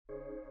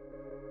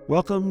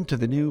Welcome to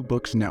the New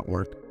Books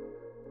Network.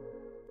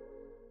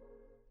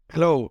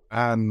 Hello,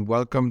 and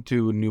welcome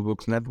to New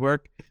Books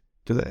Network.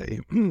 Today,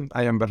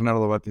 I am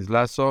Bernardo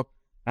Batislazo,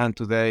 and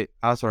today,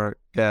 as our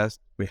guest,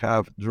 we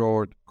have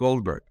Dror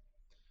Goldberg.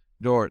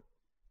 Dror,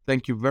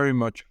 thank you very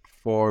much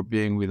for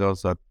being with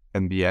us at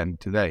NBN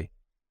today.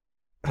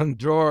 And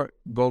Dror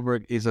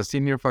Goldberg is a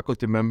senior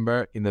faculty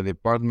member in the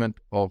Department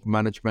of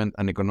Management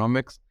and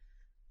Economics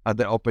at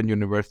the Open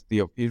University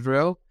of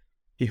Israel.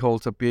 He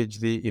holds a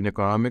PhD in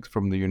economics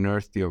from the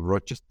University of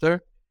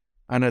Rochester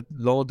and a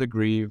law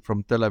degree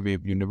from Tel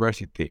Aviv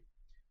University.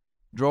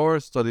 Dror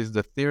studies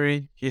the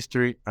theory,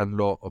 history, and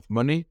law of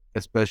money,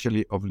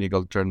 especially of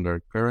legal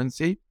tender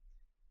currency.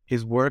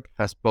 His work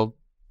has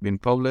been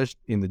published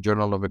in the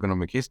Journal of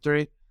Economic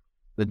History,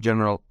 the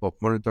Journal of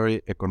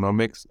Monetary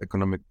Economics,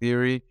 Economic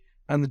Theory,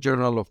 and the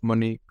Journal of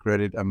Money,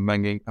 Credit, and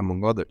Banking,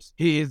 among others.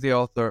 He is the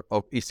author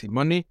of Easy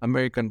Money,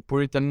 American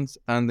Puritans,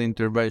 and the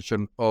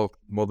Invention of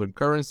Modern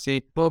Currency,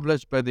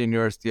 published by the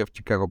University of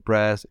Chicago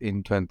Press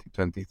in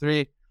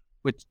 2023,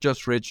 which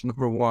just reached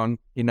 #1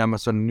 in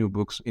Amazon New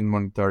Books in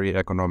Monetary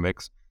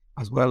Economics,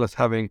 as well as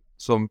having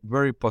some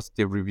very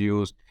positive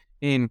reviews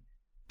in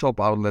top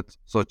outlets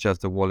such as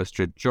the Wall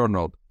Street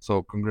Journal.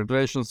 So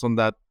congratulations on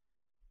that,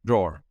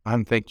 Dror,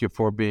 and thank you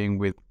for being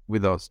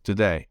with us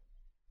today.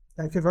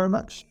 Thank you very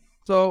much.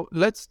 So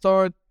let's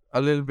start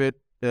a little bit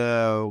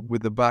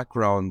with the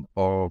background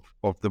of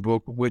the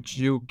book, which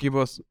you give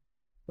us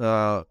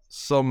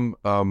some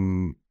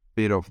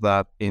bit of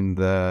that in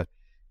the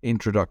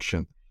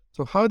introduction.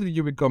 So how did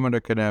you become an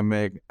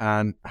academic,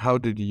 and how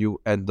did you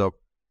end up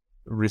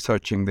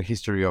researching the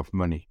history of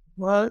money?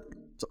 Well,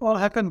 it all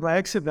happened by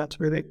accident,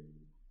 really.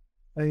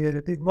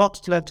 I did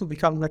not plan to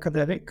become an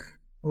academic.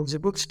 I was a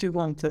good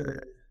student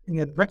in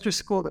elementary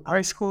school and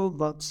high school,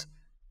 but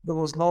there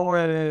was no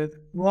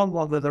role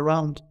model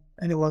around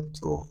anyone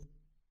to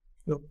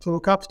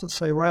look up to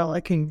say, well, I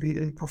can be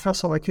a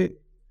professor like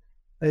it.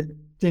 I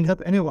didn't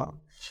have anyone.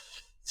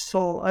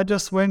 So I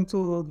just went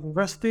to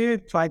university,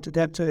 tried to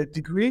get a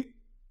degree,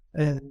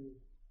 and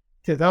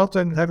get out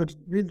and have a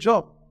real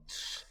job.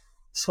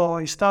 So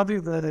I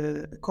studied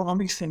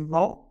economics and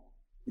law.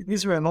 In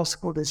Israel law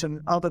school, there's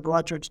an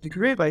undergraduate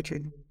degree, like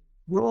in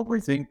Europe,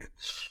 I think.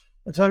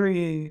 A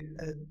very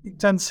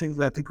intensive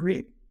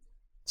degree.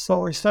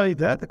 So I studied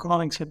that,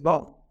 economics and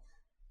law.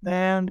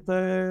 And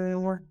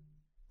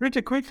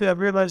pretty quickly I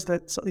realized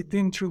that I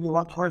didn't really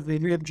want to have a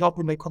real job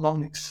in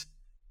economics.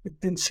 It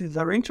didn't seem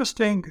very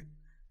interesting.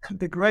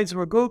 The grades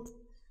were good.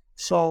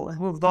 So I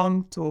moved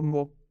on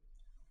to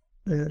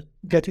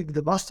getting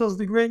the master's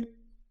degree.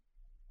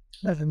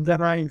 And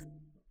then I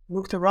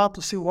looked around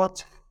to see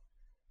what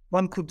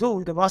one could do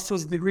with a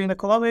master's degree in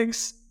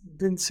economics.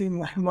 Didn't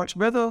seem much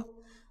better.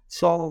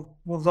 So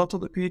moved on to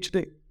the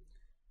PhD.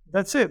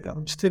 That's it.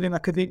 I'm still in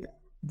academia.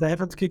 They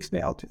haven't kicked me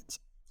out yet.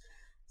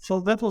 So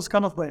that was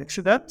kind of by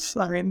accident.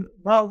 I mean,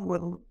 now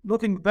when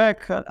looking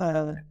back,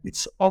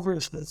 it's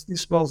obvious that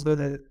this was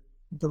the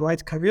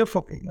right career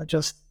for me. I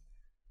just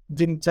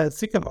didn't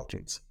think about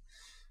it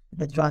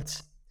in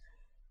advance.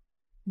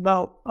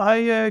 Now,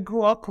 I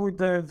grew up with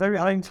very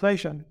high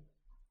inflation.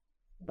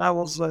 I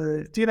was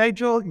a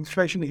teenager.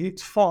 Inflation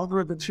hit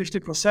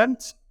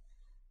 450%.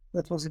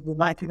 That was in the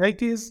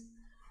 1980s.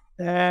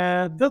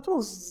 And that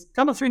was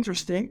kind of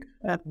interesting.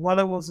 And while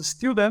I was a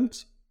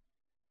student,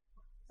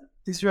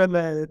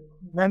 Israel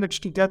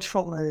managed to get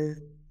from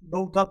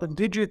low double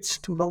digits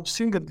to low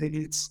single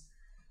digits.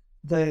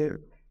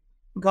 The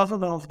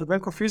governor of the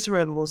Bank of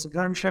Israel was a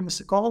very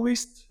famous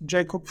economist,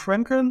 Jacob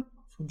Frankel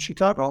from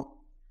Chicago.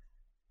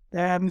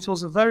 And it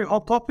was a very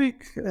hot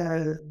topic,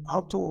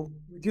 how to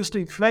reduce the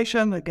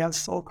inflation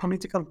against all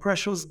political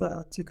pressures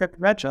that you can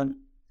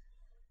imagine.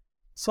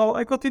 So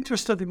I got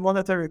interested in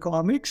monetary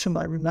economics, and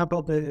I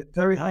remember the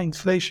very high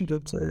inflation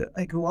that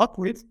I grew up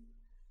with.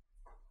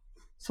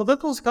 So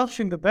that was kind of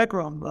in the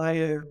background.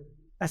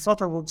 I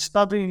thought I would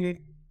study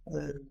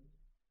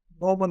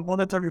Roman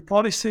monetary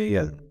policy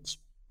and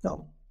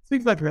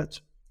things like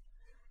that.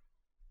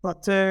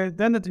 But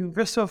then at the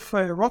University of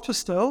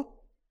Rochester,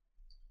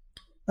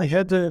 I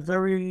had a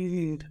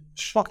very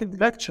shocking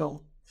lecture.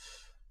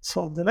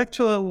 So the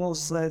lecturer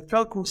was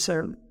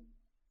Perkusel,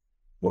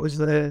 who was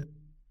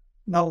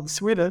now in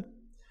Sweden,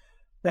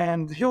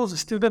 and he was a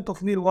student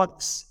of Neil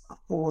Watts,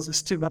 who was a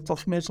student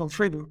of Milton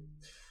Friedman.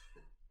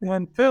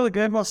 And Per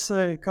gave us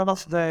kind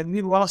of the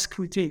Neil Watts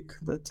critique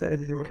that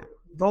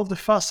with all the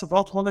fuss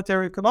about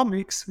monetary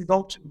economics, we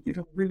don't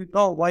even really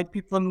know why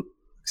people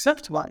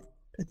accept money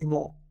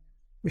anymore.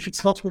 If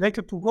it's not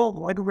related to gold,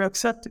 why do we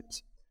accept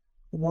it?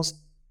 The most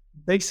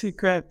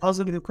basic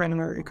puzzle you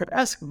could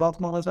ask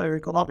about monetary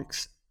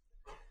economics.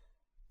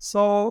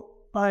 So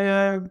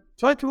I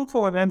tried to look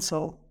for an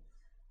answer,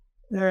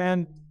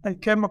 and I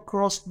came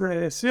across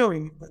the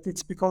theory that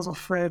it's because of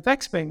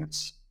tax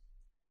payments.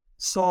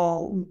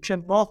 So we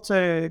cannot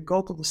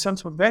go to the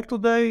central bank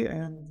today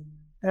and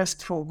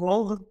ask for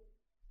gold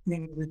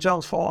in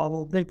return for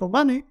our paper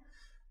money,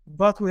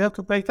 but we have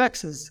to pay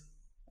taxes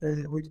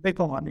with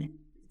paper money.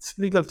 It's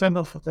legal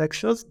tender for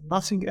taxes.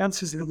 Nothing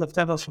else is legal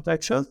tender for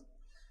taxes.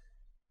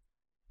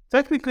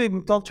 technically,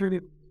 we don't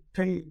really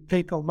pay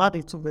paper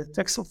money to the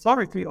tax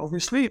authority.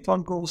 Obviously, it all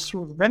goes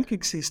through the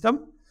banking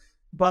system.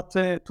 But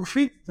to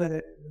feed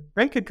the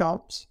bank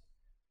account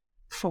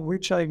from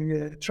which I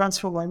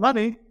transfer my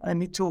money, I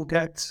need to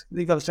get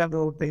legal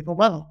tender of paper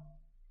money.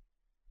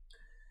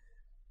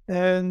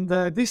 And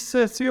this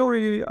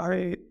theory,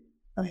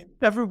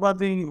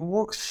 everybody who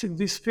works in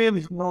this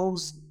field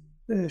knows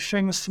the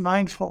famous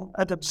line from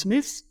Adam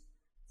Smith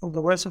from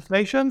The Wealth of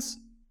Nations,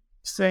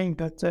 saying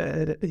that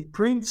a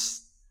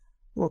prince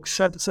who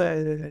accepts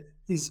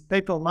his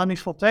paper money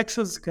for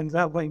taxes can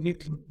thereby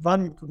give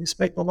value to this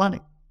paper money.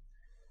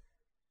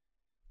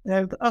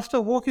 And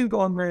after working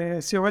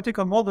on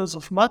theoretical models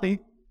of money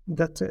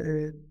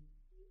that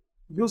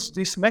use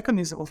this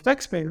mechanism of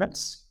tax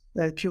payments,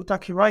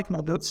 Kiyotaki-Wright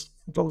models,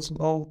 for those who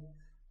know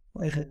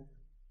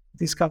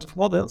these kind of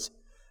models,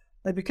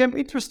 I became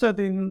interested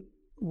in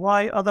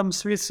why Adam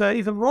Smith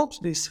even wrote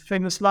this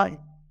famous line.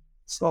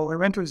 So I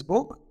went to his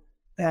book,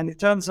 and it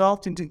turns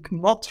out he did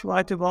not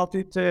write about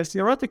it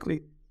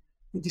theoretically.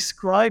 He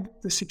described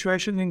the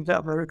situation in the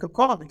American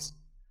colonies,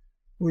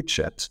 which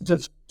at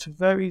the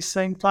very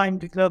same time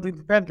declared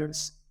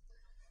independence.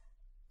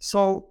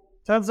 So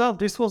turns out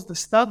this was the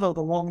standard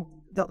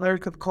among the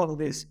American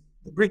colonies,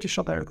 the British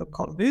American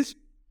colonies.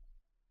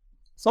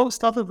 So I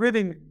started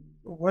reading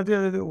what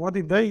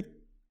did they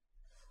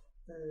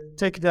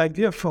take the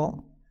idea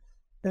from.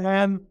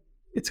 And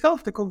it's kind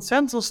of the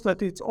consensus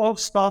that it all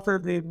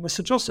started in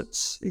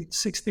Massachusetts in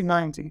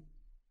 1690.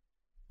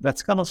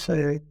 That's kind of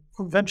a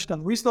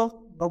conventional wisdom.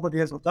 Nobody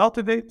has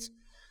doubted it.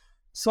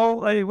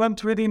 So I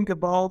went reading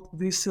about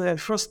this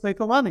first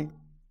paper money.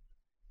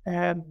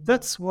 And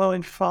that's where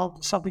I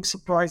found something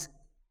surprising.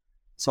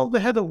 So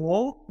they had a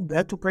war, they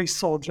had to pay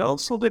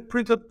soldiers, so they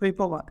printed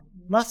paper money.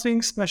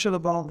 Nothing special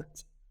about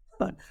it.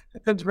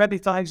 Happened many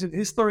times in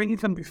history,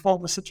 even before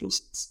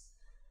Massachusetts.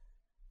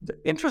 The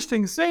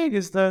interesting thing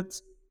is that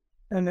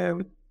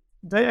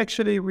they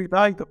actually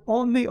relied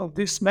only on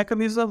this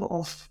mechanism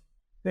of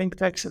paying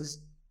taxes.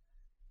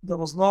 There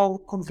was no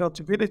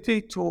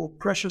convertibility to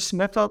precious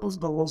metals.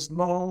 There was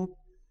no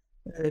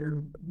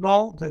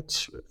law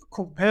that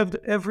compelled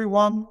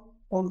everyone,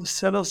 all the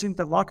sellers in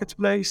the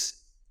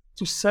marketplace,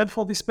 to sell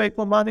for this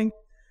paper money.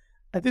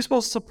 And this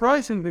was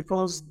surprising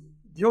because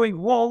during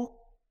war,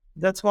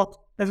 that's what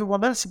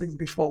everyone else did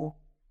before.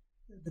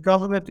 The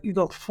government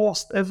either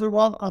forced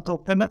everyone under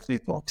penalty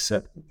to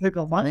accept the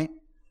paper money,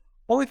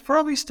 or it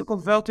promised to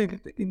convert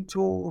it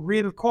into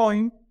real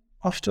coin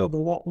after the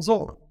war was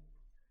over.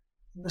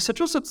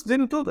 Massachusetts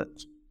didn't do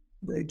that.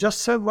 They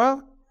just said,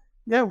 well,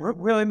 yeah,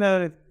 we're in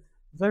a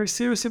very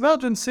serious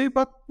emergency,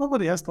 but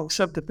nobody has to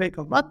accept the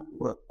paper money.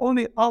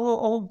 Only our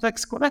own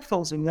tax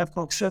collectors have to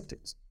accept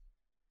it.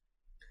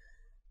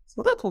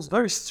 So that was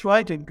very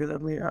striking.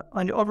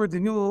 I already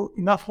knew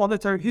enough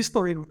monetary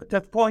history at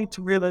that point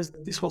to realize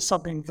that this was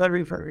something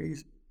very, very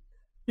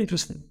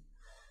interesting.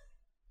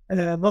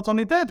 Not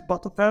only that,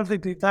 but apparently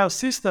the entire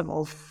system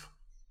of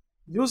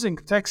using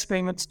tax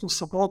payments to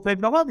support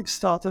paper money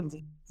started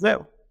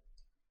there.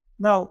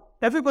 Now,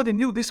 everybody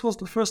knew this was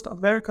the first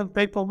American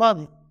paper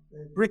money,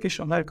 British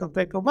American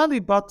paper money,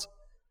 but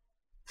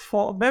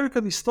for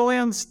American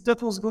historians,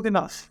 that was good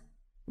enough.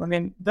 I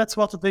mean, that's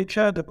what they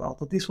cared about,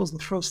 that this was the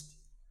first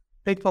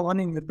paper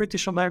money in the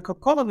British American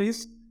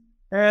colonies,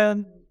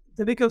 and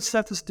the legal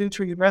status didn't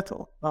really matter.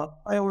 Now,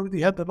 I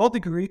already had the law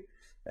degree,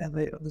 and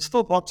I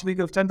understood what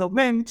legal tender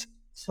meant,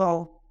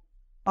 so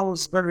I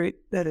was very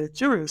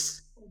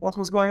curious what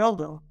was going on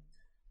there.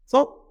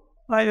 So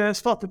I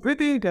started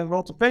reading and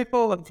wrote a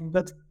paper, and from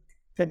that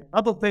came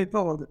another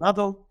paper and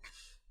another.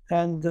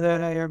 And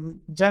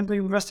then the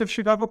University of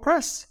Chicago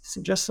Press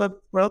suggested,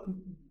 well,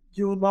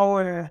 you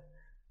know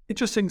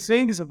interesting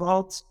things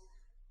about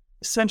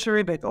a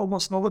century that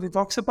almost nobody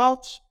talks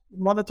about,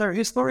 monetary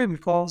history,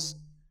 because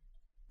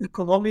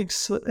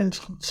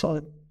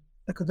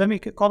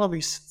academic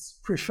economists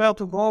prefer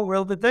to go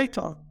where the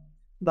data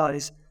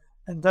lies.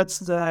 And that's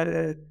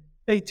the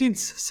 18th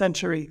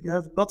century. You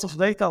have lots of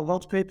data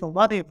about paper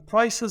money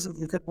prices, and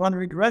you get one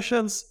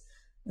regressions.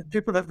 And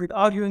people have been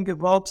arguing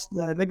about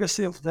the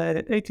legacy of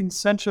the 18th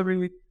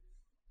century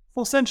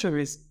for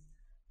centuries.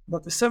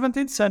 But the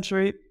 17th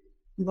century,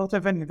 you don't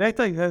have any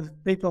data. You have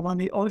paper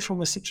money only from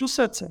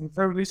Massachusetts and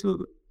very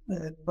little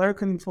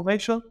American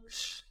information.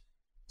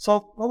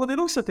 So nobody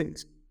looks at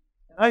it.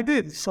 And I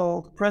did.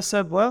 So the press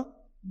said, well,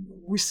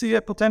 we see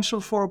a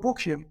potential for a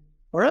book here.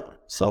 All right.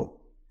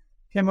 So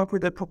came up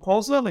with a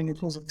proposal and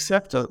it was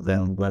accepted.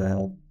 Then,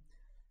 well,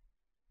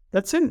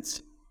 that's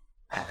it.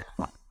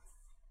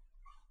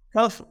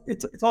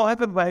 It all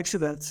happened by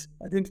accident.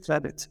 I didn't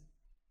plan it.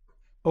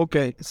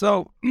 Okay,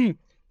 so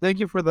thank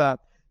you for that.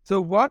 So,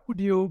 what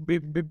would you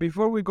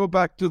before we go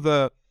back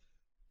to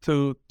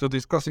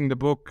discussing the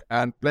book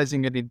and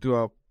placing it into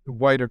a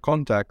wider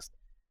context?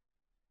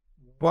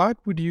 What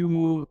would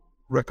you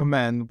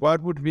recommend?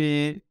 What would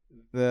be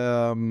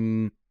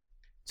the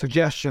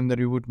suggestion that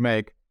you would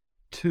make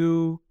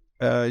to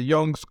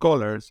young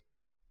scholars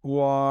who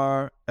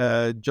are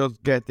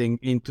just getting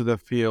into the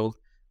field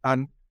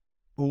and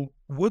who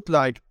would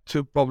like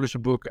to publish a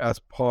book as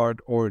part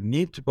or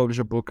need to publish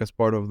a book as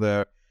part of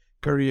their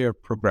career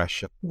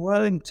progression?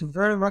 Well, it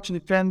very much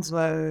depends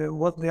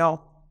what they are.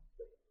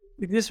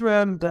 In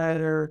Israel,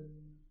 their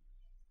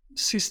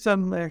system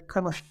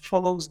kind of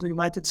follows the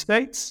United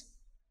States,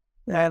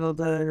 and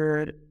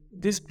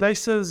these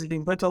places they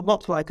better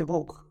not write a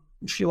book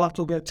if you want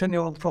to get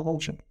tenure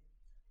promotion.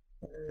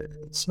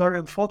 It's very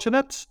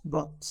unfortunate,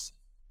 but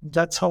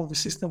that's how the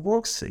system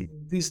works in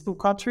these two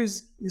countries,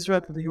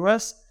 Israel and the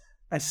US.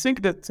 I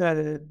think that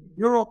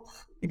Europe,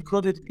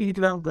 included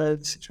England, the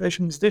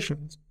situation is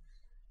different.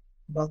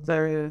 But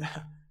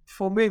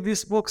for me,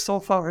 this book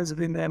so far has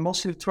been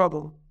mostly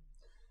trouble.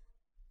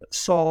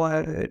 So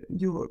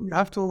you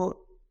have to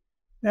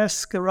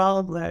ask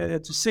around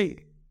to see.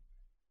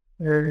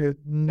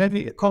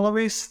 Many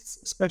economists,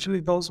 especially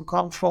those who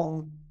come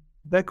from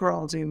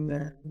backgrounds in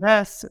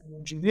math,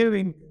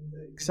 engineering,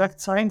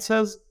 exact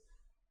sciences,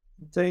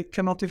 they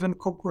cannot even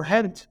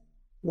comprehend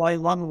why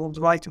one would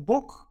write a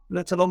book,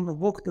 let alone a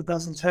book that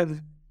doesn't have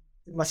a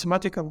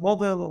mathematical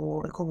model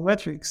or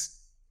econometrics.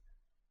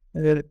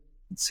 It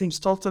seems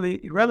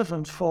totally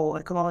irrelevant for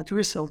economic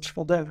research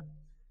for them.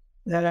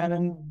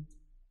 And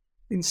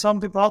in some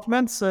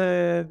departments,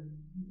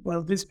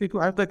 these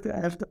people have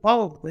the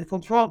power, they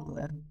control.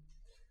 And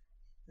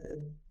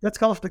that's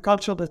kind of the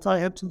culture that I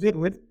had to deal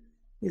with,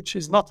 which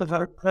is not a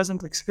very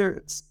pleasant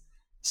experience.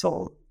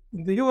 So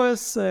in the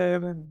US,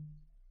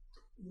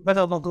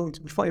 better not go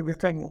to before every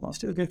thing,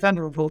 still get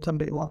vulnerable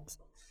and they want.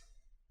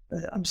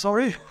 I'm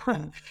sorry,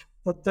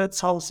 but that's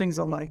how things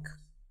are like.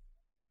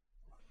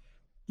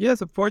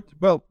 Yes, of course.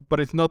 Well, but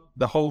it's not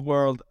the whole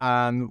world,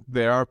 and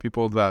there are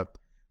people that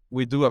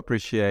we do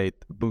appreciate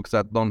books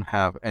that don't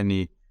have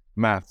any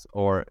maths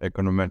or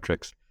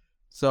econometrics.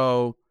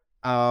 So,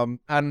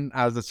 and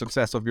as the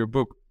success of your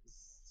book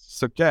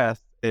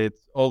suggests,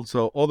 it's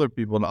also other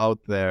people out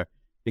there,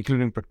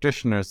 including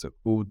practitioners,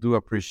 who do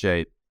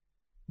appreciate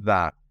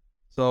that.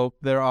 So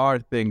there are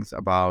things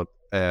about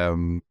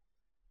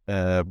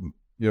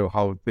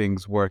how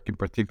things work in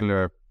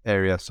particular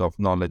areas of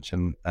knowledge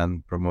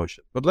and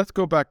promotion. But let's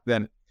go back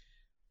then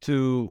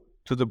to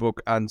the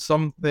book, and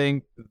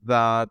something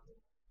that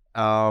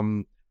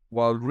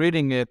while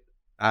reading it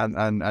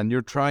and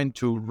you're trying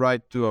to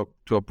write to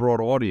a broad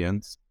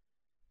audience,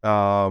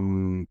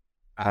 and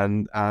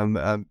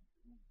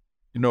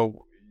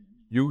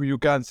you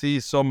can see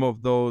some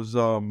of those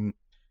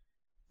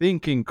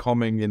thinking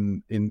coming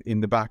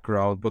in the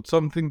background. But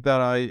something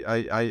that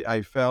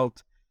I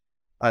felt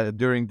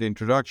during the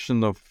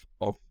introduction of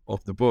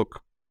the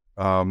book,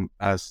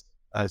 as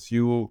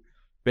you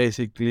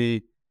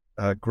basically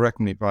correct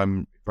me if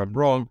I'm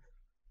wrong,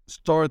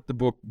 start the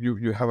book,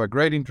 you have a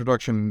great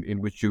introduction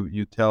in which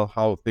you tell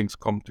how things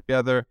come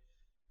together,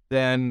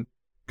 then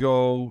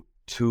go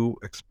to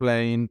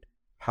explain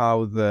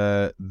how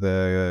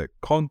the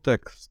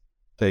context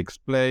takes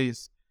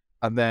place,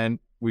 and then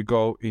we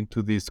go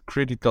into this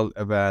critical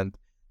event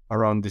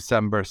around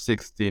December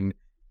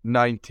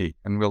 1690,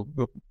 and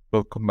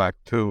we'll come back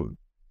to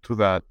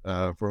that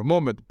for a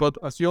moment. But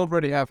as you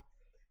already have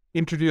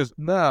introduced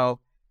now,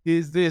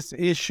 is this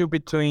issue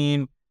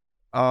between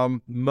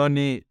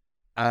money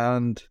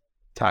and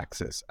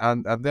taxes,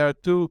 and there are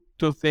two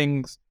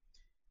things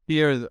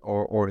here,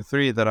 or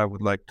three, that I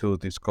would like to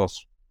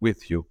discuss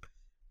with you.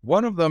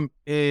 One of them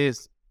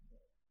is,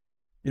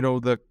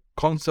 the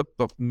concept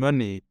of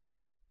money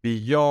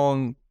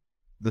beyond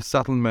the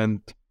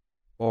settlement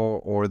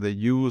or the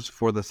use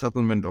for the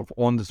settlement of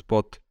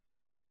on-the-spot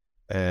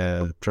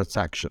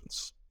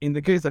transactions. In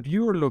the case that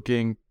you are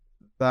looking,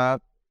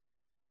 that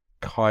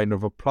kind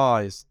of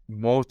applies.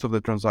 Most of the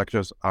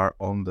transactions are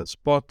on the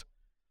spot.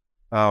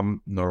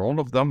 Not all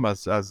of them,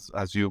 as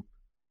you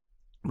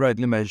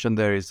rightly mentioned,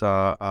 there is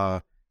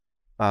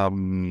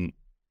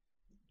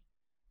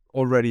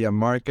already a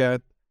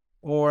market,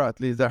 or at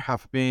least there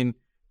have been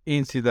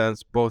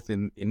incidents both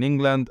in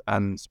England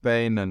and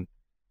Spain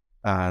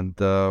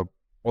and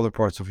other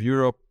parts of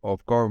Europe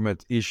of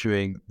governments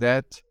issuing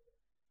debt,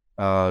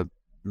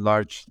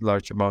 large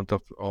amount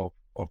of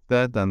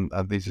debt, and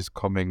this is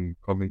coming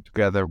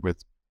together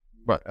with.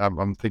 But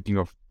I'm thinking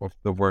of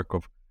the work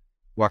of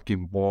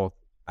Joachim Both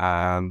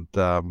and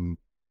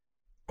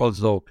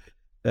also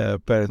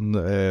the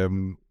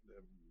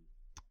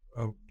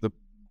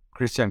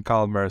Christian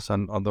Kalmers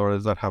and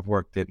others that have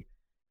worked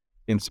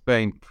in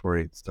Spain, for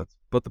instance.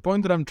 But the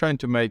point that I'm trying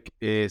to make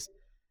is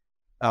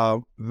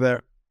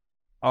there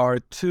are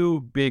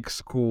two big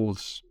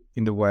schools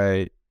in the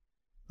way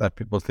that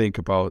people think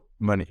about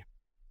money.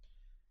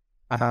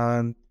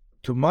 And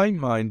to my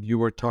mind, you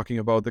were talking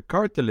about the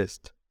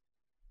cartelist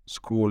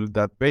school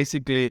that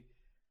basically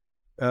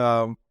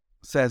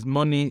says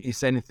money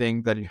is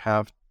anything that you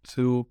have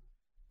to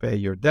pay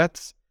your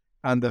debts,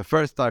 and the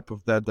first type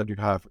of debt that you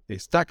have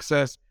is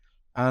taxes.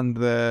 And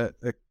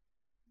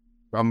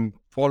I'm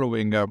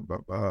following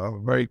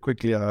very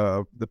quickly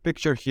the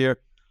picture here.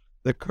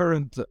 The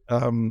current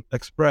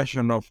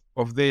expression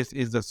of this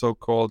is the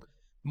so-called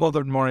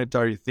modern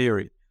monetary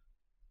theory,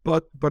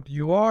 but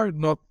you are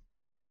not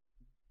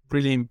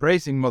really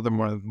embracing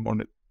modern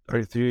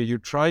monetary theory, you're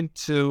trying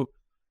to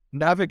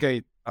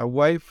navigate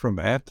away from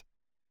it,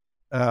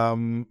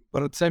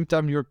 but at the same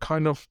time, you're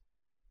kind of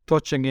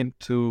touching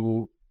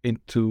into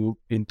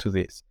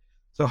this.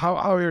 So how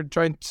are you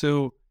trying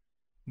to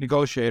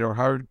negotiate, or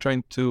how are you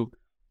trying to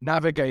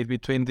navigate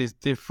between these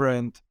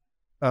different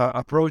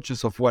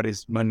approaches of what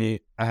is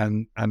money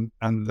and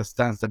the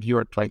stance that you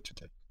are trying to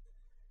take?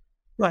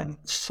 Right.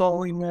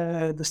 So in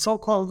the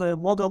so-called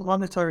modern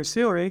monetary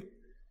theory,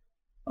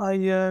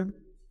 I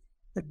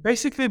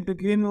basically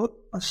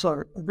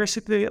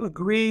basically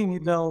agree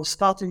with the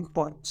starting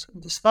point.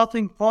 The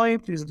starting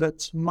point is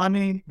that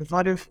money,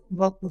 the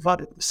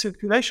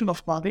circulation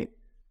of money,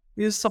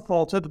 is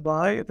supported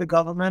by the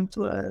government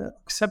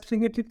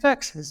accepting it in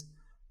taxes.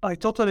 I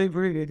totally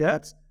agree with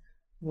that.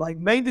 My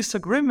main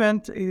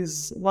disagreement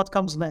is what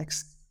comes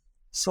next.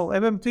 So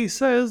MMT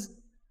says,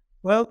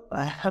 well,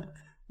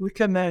 we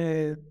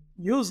can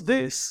use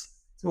this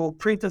to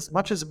print as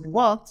much as we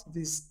want.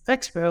 These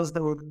taxpayers, they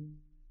will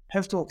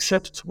have to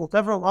accept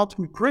whatever amount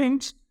we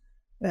print.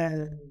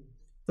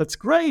 That's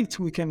great.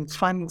 We can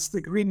finance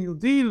the Green New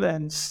Deal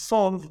and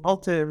solve,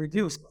 not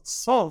reduce, but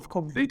solve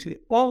completely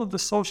all of the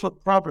social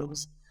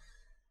problems.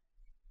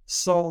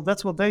 So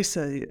that's what they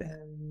say.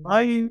 And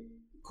my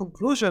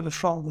conclusion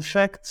from the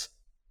fact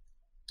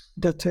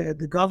that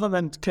the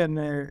government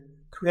can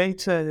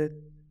create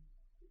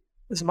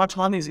as much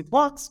money as it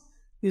wants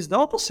is the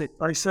opposite.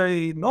 I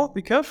say, no,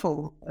 be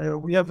careful.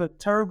 We have a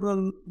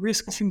terrible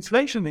risk of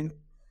inflation.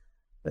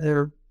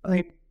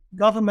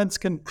 Governments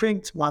can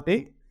print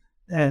money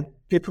and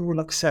people will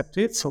accept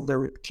it, so they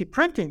will keep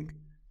printing.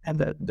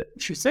 And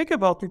if you think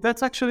about it,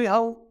 that's actually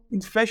how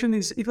inflation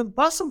is even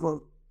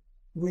possible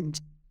with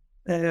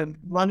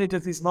money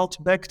that is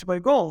not backed by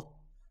gold.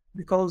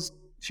 Because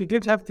if you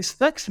didn't have this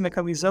tax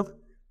mechanism,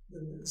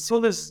 as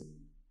soon as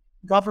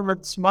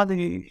government's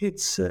money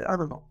hits,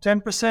 10%,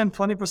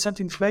 20%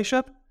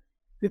 inflation,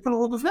 people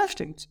will have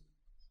left it.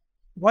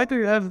 Why do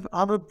you have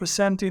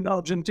 100% in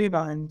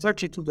Argentina and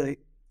Turkey today?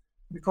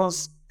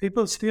 Because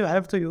people still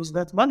have to use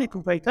that money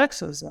to pay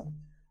taxes.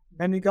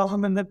 Many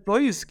government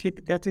employees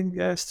keep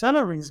getting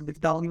salaries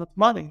without that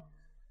money.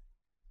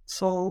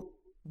 So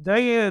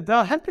they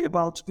are happy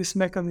about this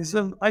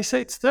mechanism. I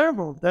say it's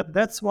terrible.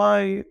 That's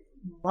why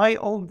my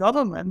own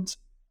government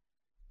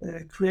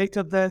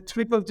created the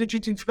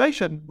triple-digit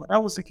inflation when I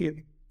was a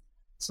kid.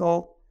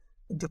 So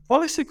the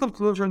policy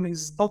conclusion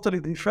is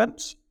totally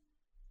different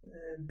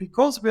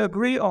because we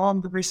agree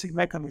on the basic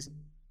mechanism.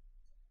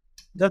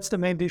 That's the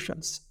main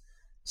difference.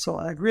 So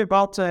I agree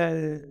about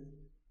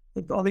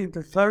only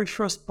the very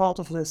first part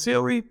of the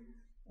theory.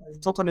 I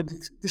totally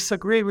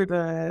disagree with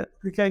the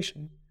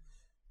application.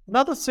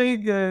 Another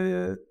thing,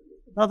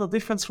 another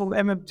difference from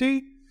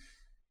MMT,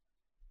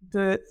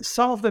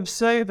 some of them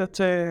say that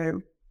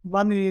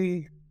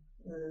money,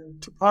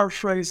 to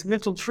paraphrase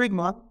Milton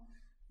Friedman,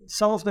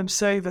 some of them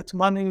say that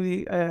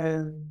money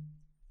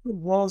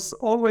was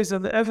always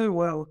and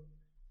everywhere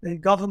a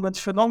government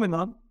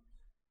phenomenon.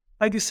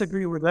 I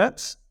disagree with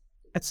that.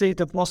 I'd say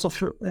that most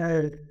of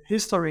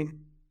history,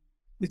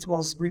 it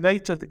was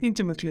related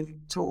intimately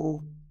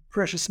to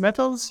precious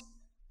metals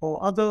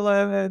or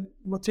other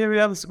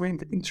materials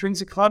with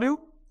intrinsic value.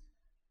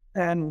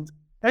 And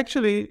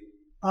actually,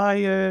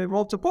 I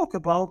wrote a book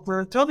about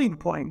the turning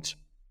point.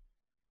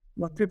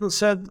 When people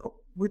said,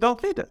 we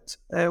don't need it.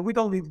 We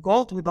don't need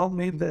gold. We don't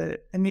need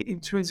any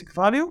intrinsic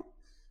value.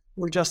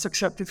 We'll just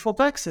accept it for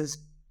taxes.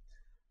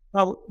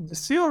 Now, the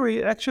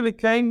theory actually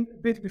came a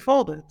bit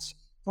before that.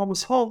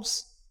 Thomas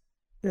Hobbes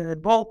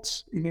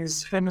wrote in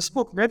his famous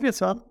book,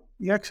 Leviathan,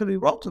 he actually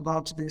wrote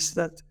about this,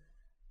 that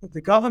the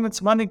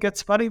government's money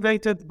gets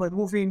validated by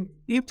moving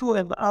into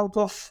and out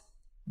of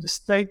the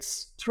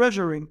state's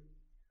treasury.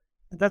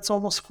 And that's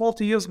almost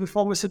 40 years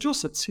before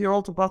Massachusetts. He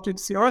wrote about it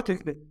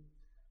theoretically.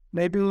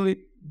 Maybe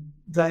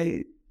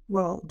they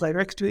were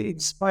directly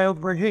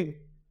inspired by him.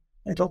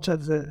 I don't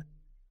have the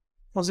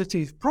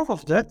positive proof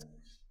of that,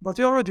 but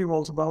he already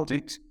wrote about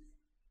it.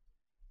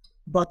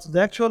 But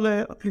the actual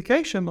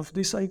application of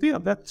this idea,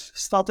 that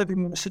started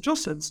in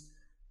Massachusetts.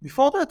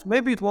 Before that,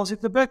 maybe it was in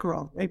the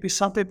background. Maybe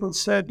some people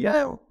said,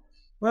 yeah,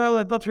 well,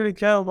 I don't really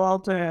care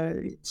about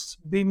it's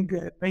being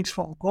made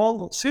from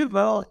gold or silver,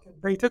 I can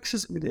pay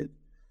taxes with it.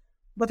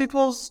 But it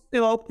was,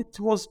 it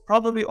was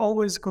probably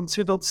always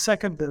considered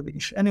secondary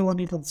if anyone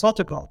even thought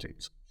about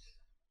it.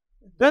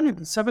 Then in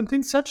the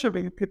 17th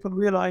century, people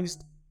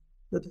realized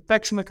that the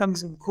tax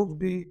mechanism could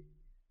be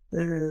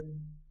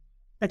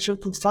actually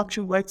could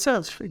function by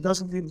itself. It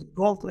doesn't need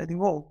gold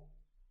anymore.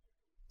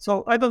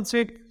 So I don't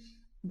think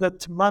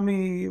that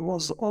money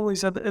was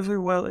always and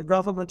everywhere a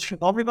government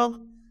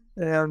phenomenon.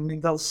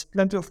 There's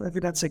plenty of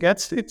evidence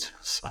against it.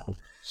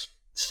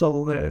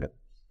 So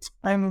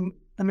I'm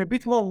a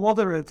bit more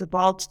moderate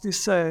about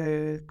this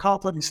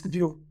cartelist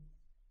view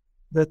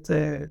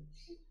that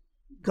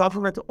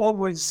government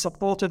always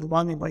supported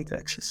money by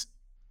taxes.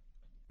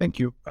 Thank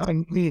you.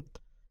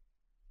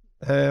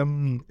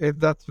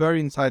 That's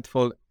very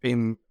insightful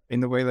in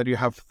the way that you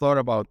have thought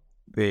about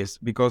this,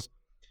 because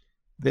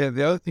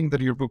the other thing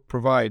that your book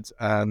provides,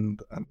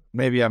 and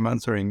maybe I'm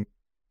answering,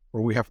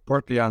 or we have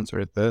partly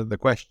answered the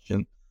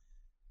question,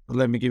 but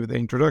let me give the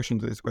introduction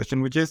to this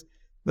question, which is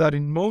that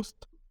in most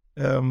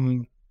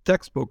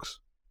textbooks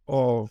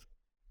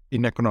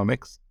in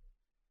economics,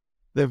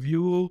 the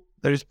view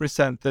that is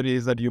presented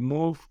is that you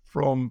move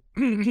from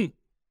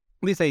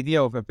this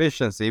idea of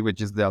efficiency,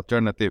 which is the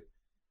alternative,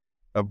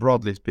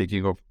 broadly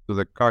speaking, to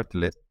the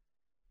cartelist,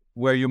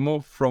 where you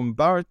move from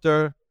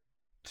barter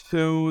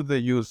to the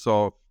use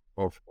of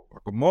a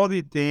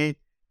commodity,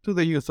 to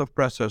the use of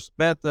precious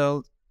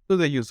metals, to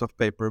the use of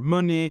paper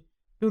money,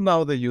 to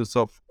now the use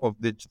of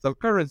digital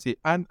currency.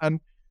 And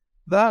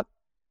that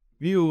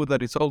view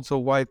that is also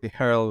widely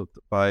held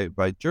by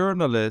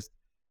journalists,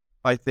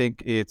 I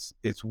think it's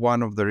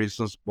one of the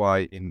reasons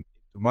why, to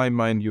my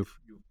mind, you've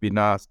been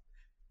asked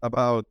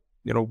about,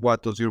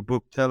 what does your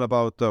book tell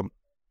about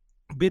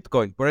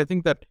Bitcoin? But I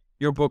think that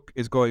your book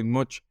is going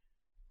much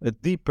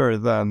deeper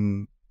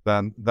than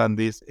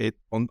this. It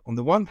on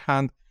the one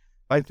hand,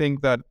 I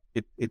think that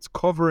it's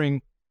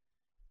covering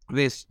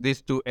these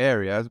two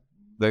areas,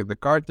 the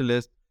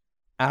cartelist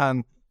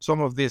and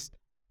some of these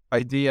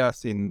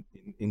ideas in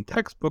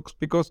textbooks,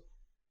 because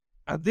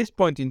at this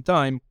point in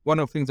time, one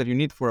of the things that you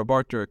need for a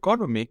barter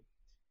economy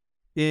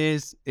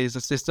is a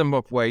system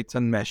of weights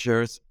and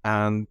measures,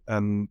 and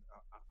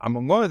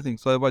among other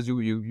things. So otherwise,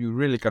 you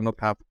really cannot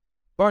have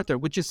barter,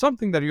 which is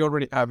something that you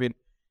already have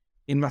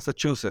in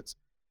Massachusetts.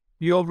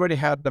 You already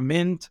had the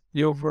mint.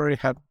 You already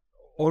had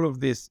all of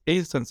these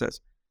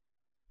instances.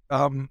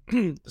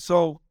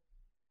 So,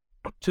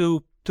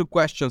 two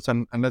questions,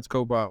 and let's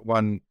go by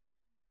one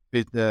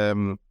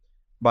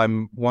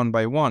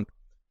by one.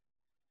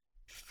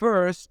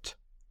 First,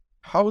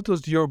 how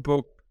does your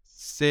book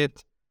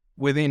sit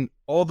within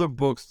other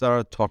books that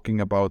are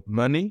talking about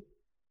money?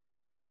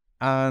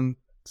 And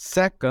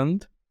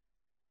second,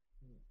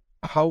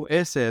 how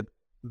is it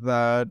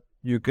that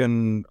you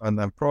can, and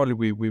then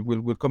probably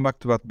we'll come back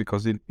to that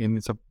because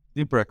it's a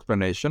deeper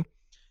explanation.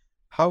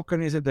 How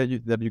is it that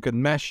you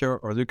can measure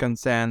or you can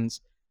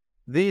sense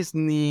this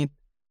need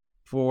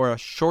for a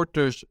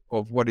shortage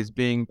of what is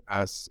being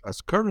as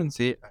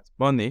currency, as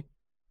money,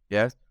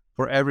 yes,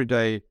 for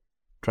everyday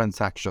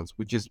transactions,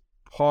 which is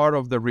part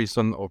of the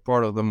reason or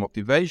part of the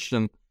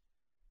motivation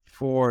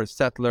for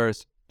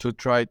settlers to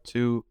try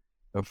to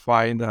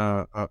find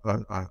a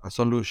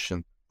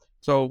solution.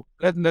 So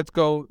let's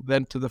go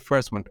then to the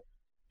first one.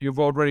 You've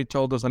already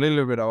told us a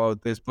little bit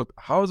about this, but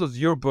how does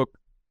your book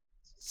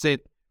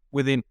sit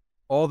within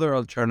other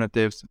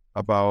alternatives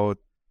about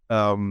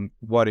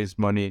what is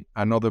money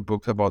and other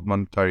books about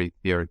monetary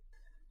theory?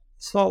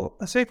 So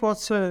I think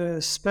what's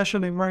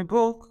special in my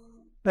book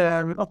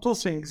are two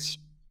things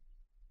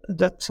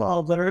that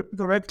are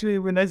directly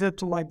related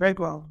to my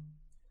background.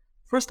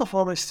 First of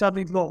all, I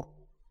studied law.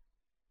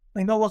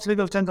 I know what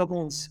legal tender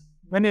means.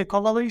 Many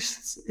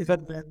economists,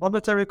 even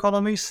monetary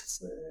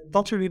economists,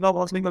 don't really know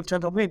what legal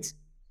tender means.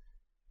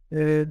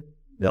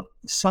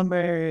 Some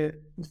very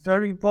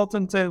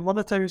important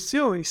monetary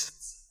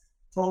theorists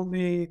told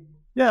me,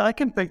 I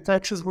can pay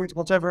taxes with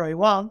whatever I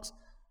want.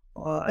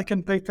 I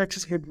can pay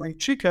taxes with my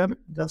chicken.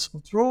 That's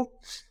not true.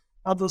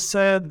 Others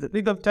said that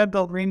legal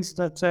tender means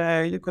that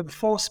you can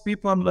force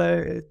people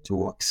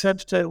to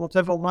accept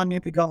whatever money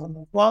the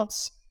government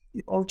wants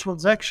in all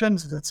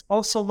transactions. That's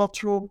also not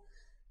true.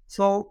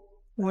 So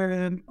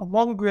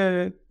among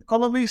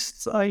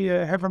economists, I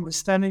have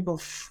understanding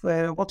of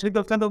what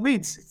legal tender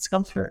means. It's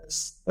kind of a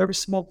very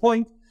small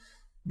point,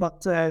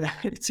 but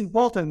it's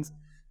important.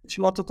 If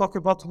you want to talk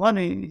about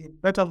money, you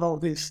better know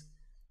this.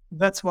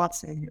 That's one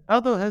thing.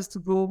 Other has to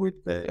do with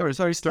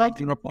sorry to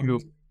interrupt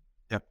you.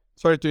 Yeah,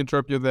 sorry to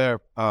interrupt you there,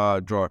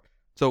 Dror.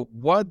 So,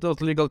 what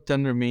does legal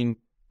tender mean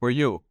for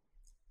you?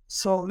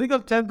 So, legal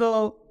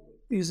tender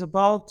is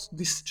about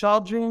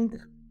discharging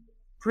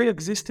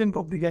pre-existing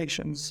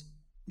obligations.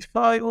 If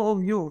I owe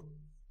you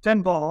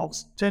 $10,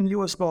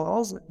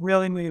 $10, we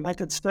are in the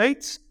United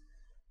States,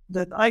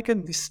 then I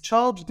can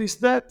discharge this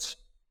debt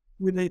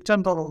with a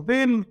 $10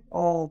 bill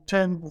or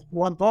 10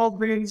 $1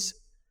 bills.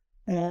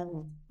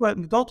 And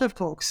you don't have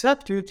to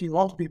accept it. You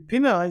won't be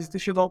penalized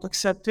if you don't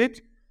accept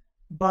it.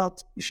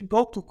 But if you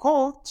go to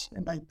court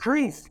and I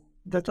prove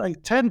that I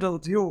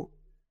tendered you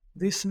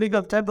this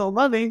legal tender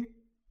money,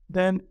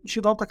 then if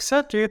you don't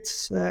accept it,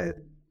 you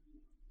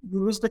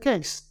lose the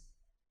case.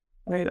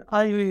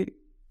 I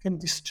can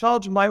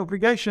discharge my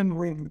obligation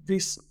with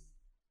this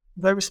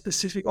very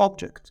specific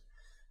object.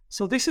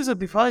 So this is a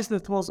device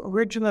that was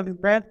originally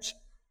meant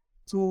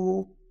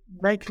to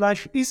make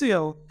life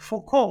easier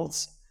for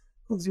courts.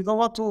 Because you don't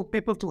want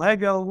people to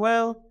haggle,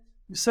 well,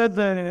 you said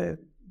that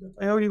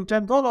I owe you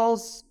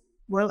 $10,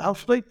 well, how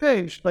should I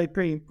pay? Should I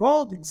pay in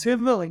gold, in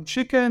silver, in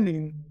chicken,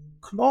 in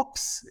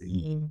clocks?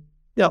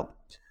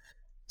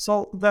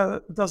 So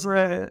there's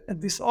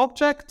this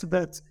object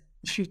that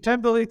if you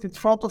tender it in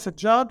front of a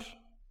judge,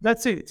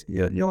 that's it.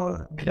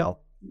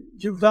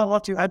 You've done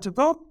what you had to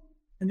do,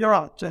 and you're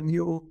out, and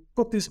you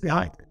put this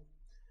behind it.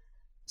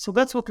 So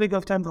that's what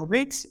legal tender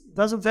means. It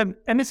doesn't have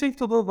anything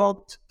to do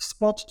about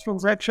spot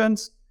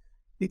transactions.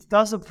 it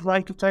does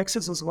apply to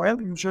taxes as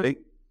well, usually.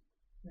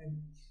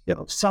 And,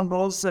 some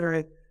laws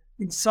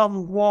in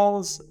some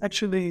wars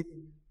actually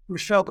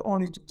referred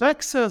only to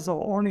taxes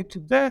or only to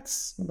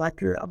debts, like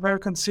the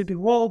American Civil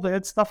War, they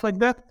had stuff like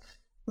that.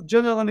 But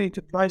generally, it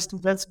applies to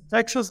debts and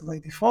taxes by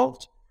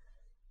default.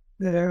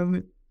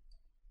 It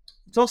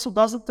also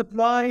doesn't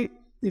apply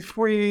if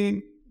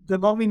we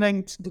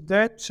denominate the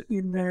debt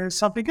in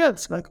something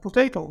else, like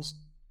potatoes.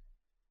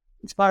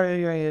 If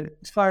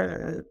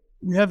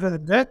we have a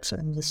debt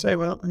and you say,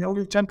 well, I owe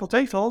you 10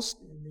 potatoes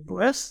in the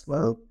US,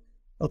 well,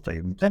 I'll pay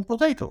you 10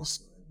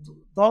 potatoes.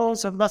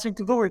 Dollars have nothing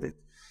to do with it.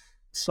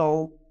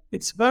 So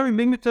it's very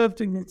limited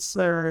in its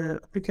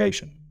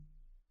application.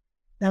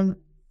 And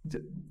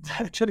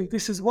actually,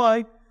 this is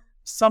why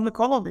some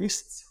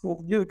economists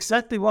who knew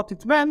exactly what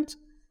it meant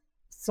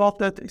thought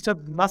that it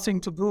had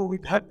nothing to do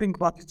with helping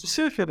money to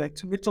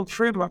circulate. Milton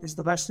Friedman is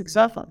the best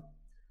example.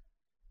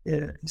 He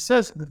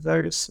says in the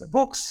various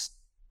books,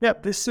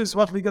 this is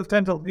what legal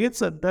tender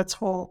means, and that's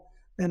all.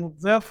 And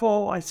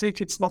therefore, I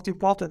think it's not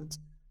important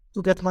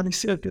to get money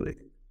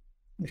circulating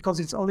because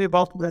it's only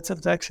about debts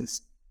and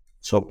taxes.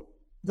 So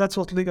that's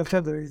what legal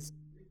tender is.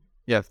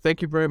 Yeah,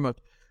 thank you very much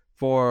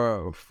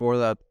for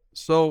that.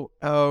 So,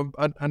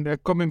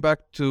 and coming back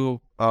to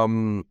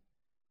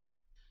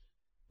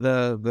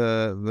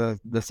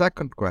the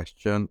second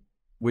question,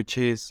 which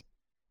is,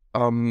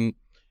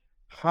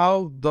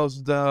 how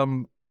does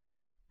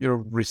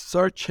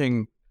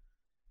researching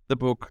the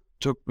book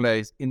took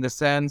place, in the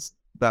sense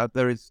that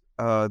there is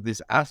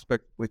this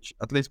aspect which,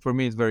 at least for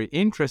me, is very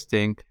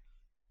interesting,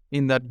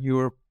 in that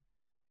you're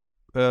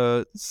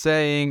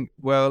saying,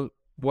 well,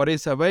 what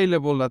is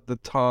available at the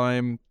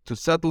time to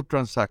settle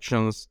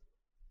transactions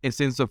is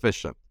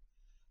insufficient.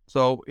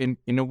 So in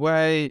a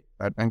way,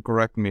 and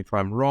correct me if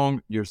I'm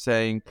wrong, you're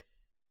saying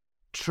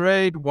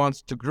trade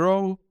wants to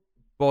grow,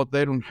 but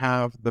they don't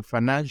have the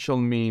financial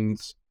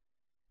means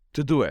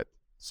to do it.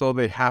 So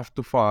they have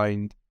to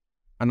find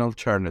an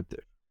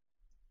alternative.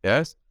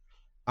 Yes?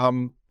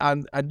 And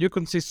you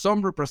can see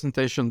some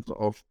representations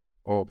of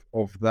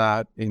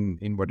that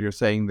in what you're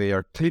saying. They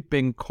are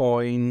clipping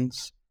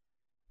coins.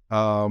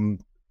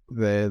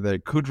 They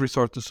could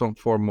resort to some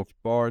form of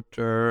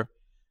barter,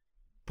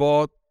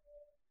 but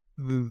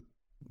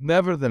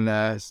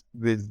nevertheless,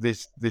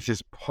 this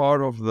is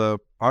part of the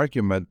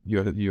argument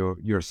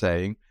you're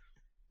saying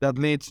that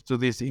leads to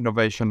this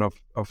innovation of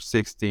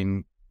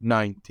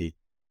 1690.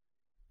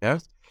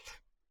 Yes.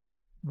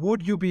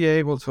 Would you be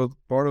able? So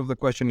part of the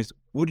question is,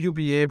 would you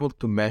be able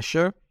to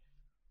measure,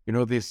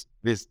 this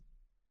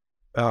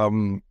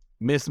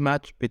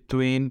mismatch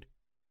between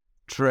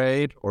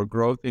trade or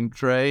growth in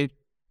trade,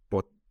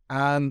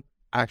 and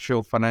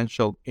actual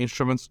financial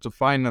instruments to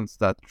finance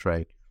that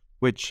trade,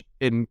 which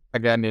in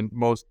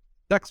most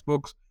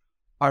textbooks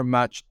are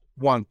matched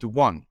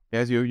 1-to-1.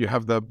 Yes, you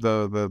have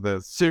the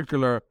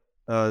circular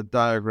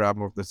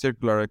diagram of the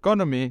circular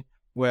economy,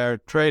 where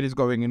trade is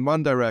going in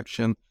one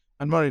direction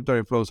and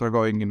monetary flows are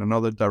going in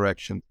another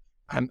direction.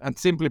 And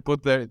simply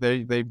put,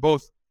 they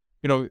both,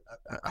 when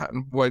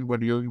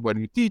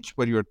you teach,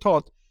 when you're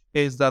taught,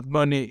 is that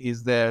money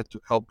is there to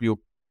help you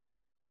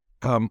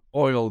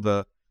oil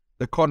the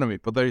economy.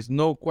 But there is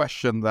no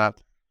question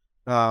that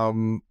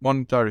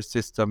monetary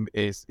system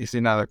is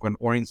inadequate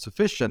or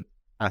insufficient,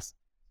 as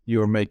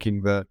you're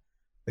making the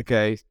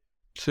case,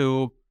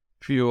 to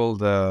fuel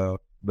the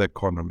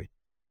economy.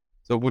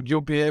 So would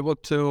you be able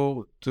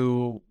to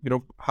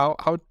how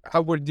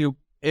would you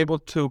able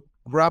to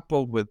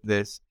grapple with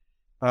this,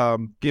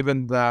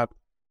 given that,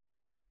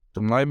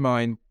 to my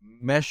mind,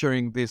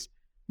 measuring this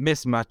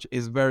mismatch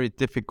is very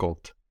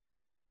difficult?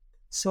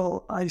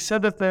 So I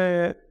said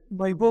that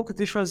my book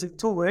differs in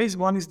two ways.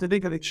 One is the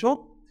legal issue.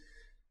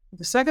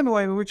 The second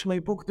way in which my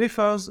book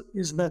differs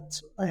is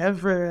that I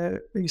have a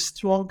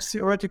strong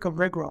theoretical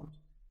background.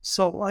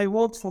 So I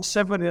worked for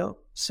several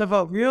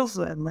years,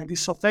 and my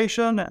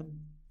dissertation, and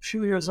a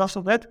few years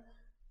after that,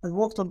 I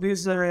worked on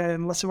these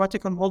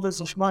mathematical models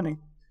of money.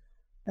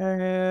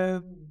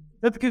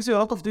 That gives you a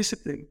lot of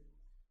discipline.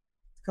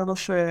 Kind of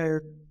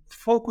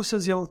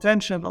focuses your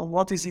attention on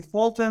what is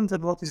important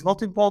and what is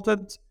not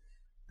important.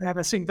 And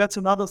I think that's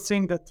another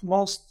thing that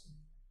most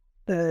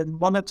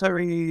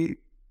monetary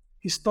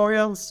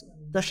historians,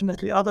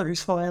 definitely other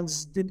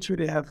historians, didn't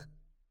really have.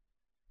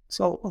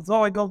 So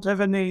although I don't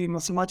have any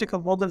mathematical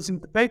models in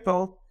the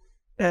paper,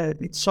 in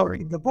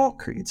the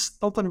book, it's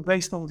totally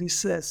based on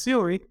this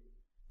theory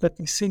that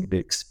we simply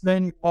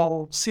explain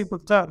all simple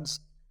terms.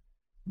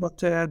 But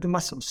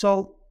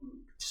so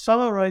to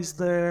summarize,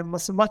 the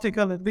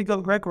mathematical and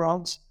legal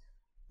backgrounds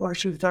are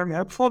actually very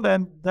helpful,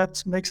 and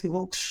that makes the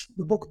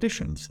book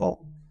different from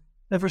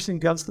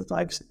everything else that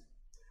I've seen.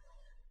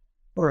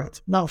 All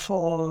right, now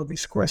for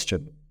this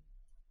question.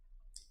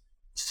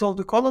 So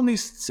the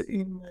colonists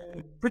in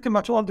pretty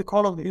much all the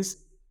colonies,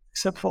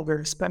 except for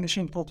the Spanish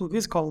and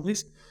Portuguese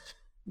colonies,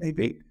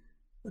 maybe,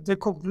 they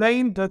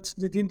complained that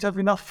they didn't have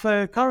enough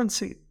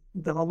currency.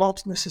 They were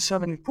not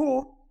necessarily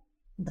poor.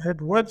 They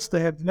had wealth,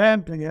 they had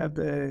land, they had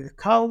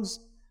cows,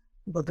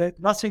 but they had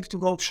nothing to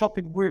go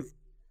shopping with.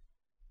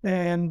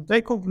 and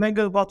they could make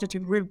about it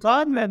in real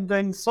time, and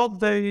then thought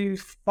they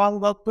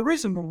found out the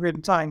reason in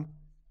real time.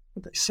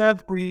 They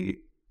said we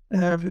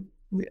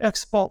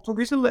export too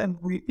little and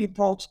we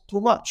import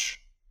too much.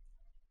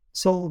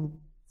 So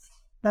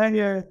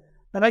I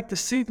like the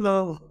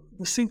simpler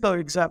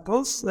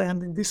examples,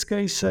 and in this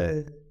case,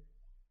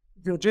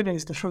 Virginia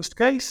is the first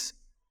case,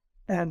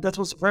 and that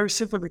was a very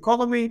simple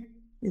economy.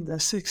 In the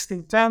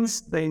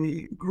 1610s,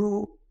 they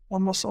grew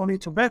almost only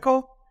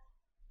tobacco,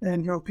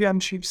 and European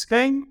ships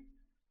came,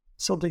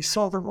 so they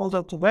sold them all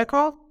their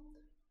tobacco,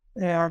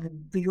 and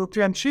the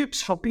European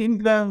ships from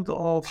England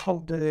or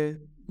from the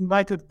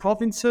United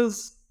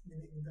Provinces,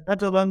 the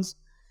Netherlands,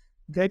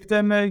 gave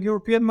them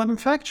European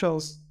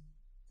manufacturers.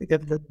 They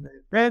gave them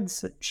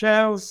beds and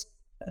chairs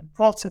and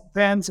pots and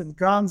pans and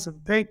guns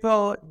and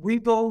paper and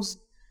windows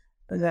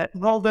and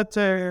all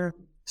that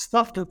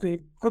stuff that they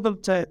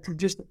couldn't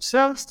produce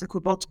themselves. They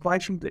could not buy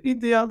from the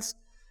Indians.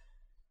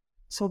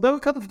 So they were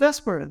kind of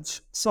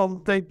desperate.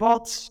 So they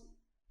bought,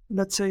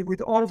 let's say,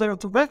 with all their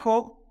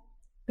tobacco,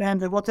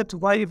 and they wanted to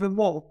buy even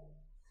more.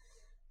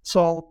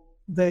 So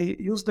they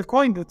used the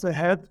coin that they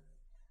had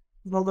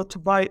in order to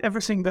buy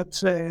everything that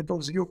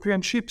those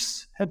European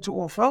ships had to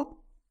offer.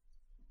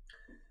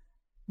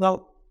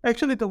 Now,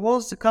 actually, there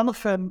was a kind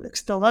of an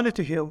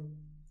externality here,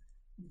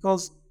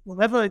 because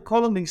whenever a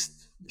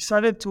colonist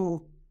decided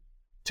to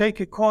take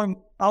a coin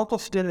out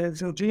of the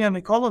Virginian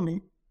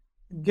economy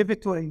and give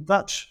it to a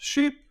Dutch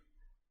ship,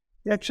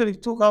 he actually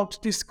took out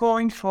this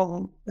coin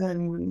from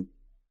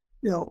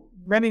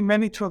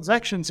many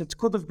transactions that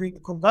could have been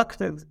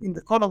conducted in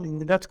the colony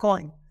with that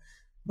coin.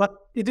 But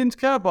he didn't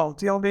care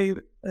about. He only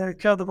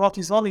cared about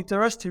his own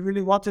interest. He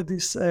really wanted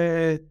this,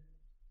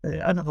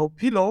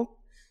 pillow,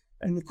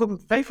 and he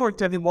couldn't pay for it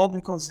anymore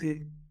because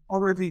he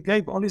already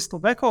gave all his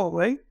tobacco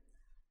away.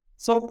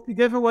 So he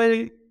gave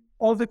away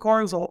all the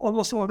coins, or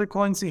almost all the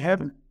coins he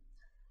had.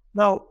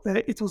 Now,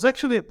 it was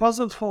actually a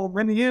puzzle for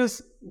many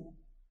years.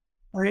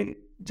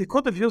 They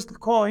could have used the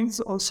coins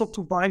also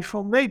to buy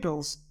from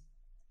neighbors.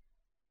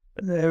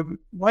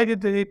 Why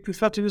did they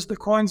prefer to use the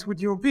coins with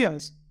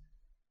Europeans?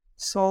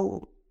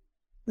 So,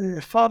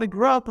 Father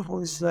Grab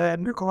was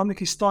an economic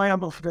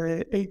historian of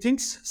the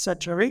 18th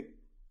century.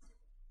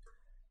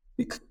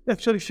 He could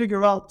actually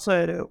figure out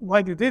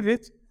why they did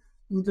it.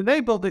 With the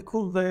neighbor, they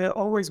could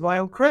always buy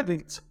on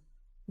credit.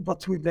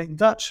 But with the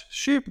Dutch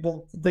ship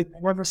that they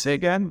never see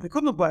again, they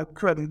couldn't buy on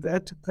credit. They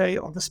had to pay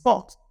on the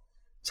spot.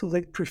 So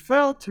they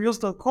preferred to use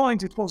their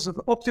coins. It was an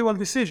optimal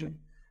decision.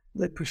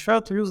 They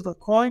preferred to use their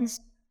coins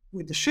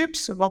with the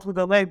ships and not with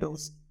their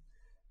neighbors.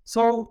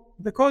 So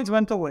the coins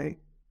went away.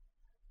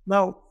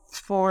 Now,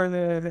 for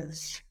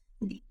let's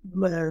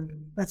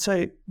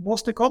say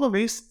most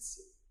economists,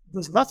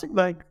 there's nothing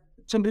like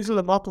a little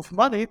amount of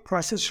money,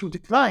 prices should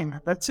decline.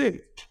 That's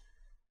it.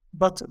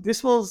 But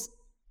this was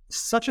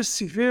such a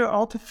severe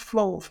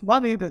outflow of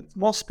money that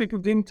most people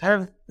didn't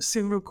have a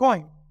single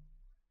coin.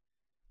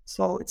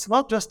 So it's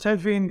not just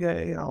having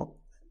a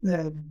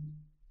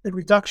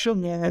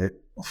reduction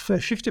of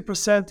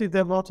 50% in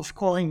the amount of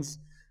coins,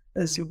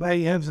 as you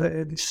may have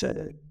this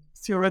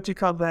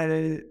theoretical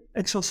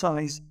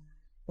exercise,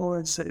 or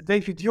as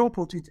David Yor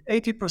put it,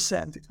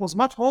 80%. It was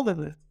much more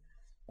than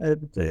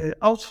that. The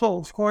outflow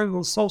of coins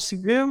was so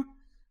severe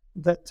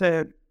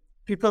that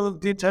people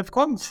didn't have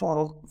coins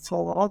for a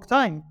long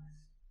time.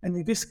 And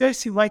in this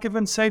case, you might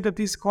even say that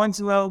these coins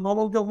were no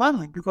longer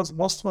money, because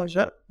most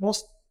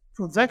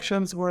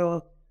transactions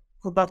were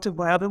conducted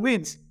by other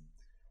means.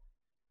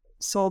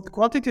 So the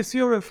quantity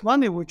theory of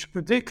money, which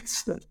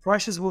predicts that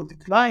prices will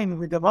decline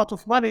with the amount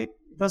of money,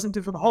 doesn't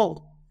even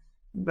hold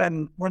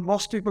when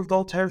most people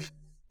don't have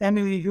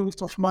any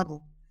unit of money.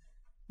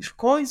 If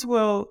coins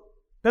were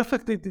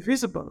perfectly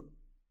divisible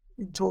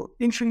into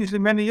infinitely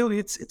many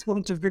units, it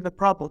wouldn't have been a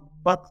problem.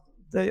 But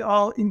they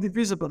are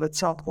indivisible at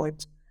some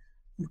point.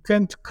 You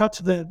can't cut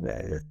them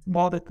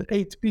more than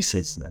 8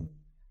 pieces and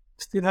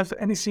still have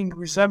anything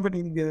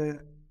resembling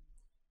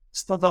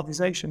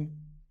standardization.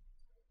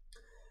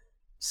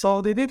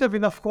 So they didn't have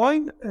enough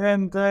coin,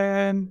 and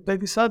then they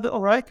decided,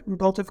 all right, we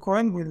don't have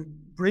coin, we'll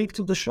bring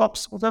to the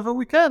shops whatever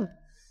we can.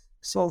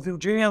 So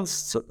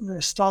Virginians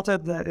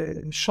started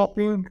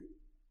shopping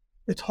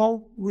at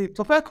home with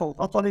tobacco,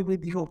 not only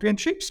with European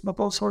ships, but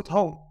also at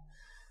home.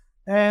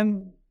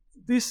 And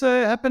this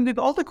happened in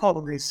all the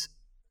colonies.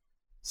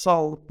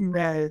 So in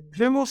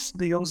Plymouth,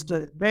 they used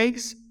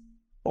maize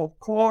or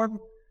corn.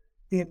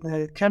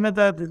 In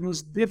Canada, they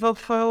used beaver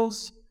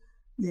fells.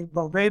 In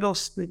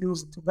Barbados, they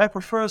used tobacco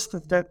first,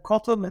 and then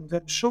cotton, and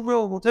then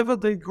sugar, whatever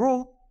they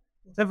grew,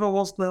 whatever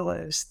was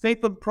their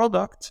staple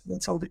product,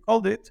 that's how they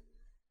called it,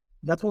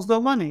 that was their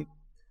money.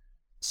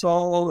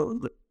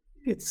 So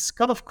it's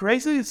kind of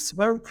crazy, it's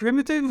very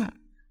primitive,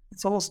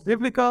 it's almost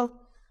biblical,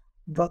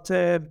 but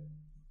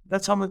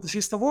that's how the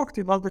system worked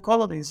in all the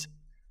colonies.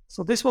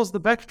 So this was the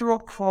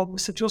backdrop for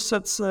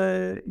Massachusetts'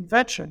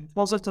 invention. It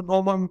wasn't a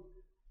normal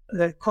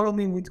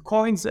colony with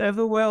coins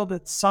everywhere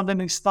that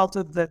suddenly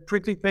started the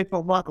printing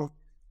paper model.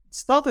 It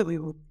started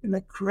in a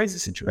crazy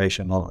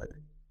situation already.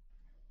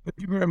 Thank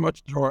you very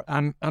much, Dror.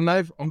 And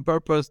I've on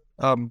purpose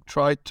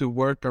tried to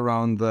work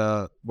around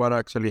what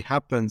actually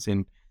happens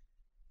in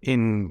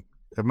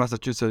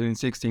Massachusetts in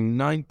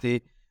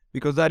 1690,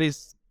 because that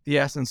is the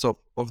essence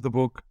of the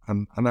book.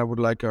 And I would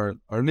like our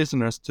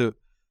listeners to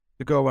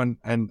go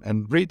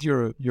and read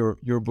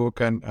your book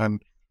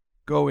and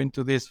go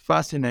into this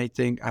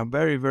fascinating and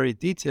very, very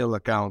detailed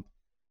account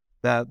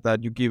that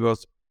you give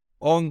us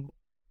on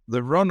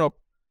the run-up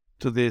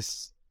to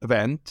this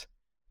event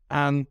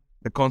and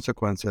the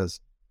consequences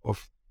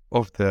of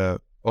the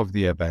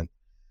event.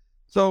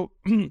 So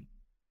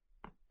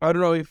I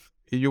don't know if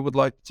you would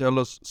like to tell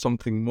us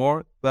something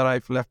more that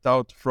I've left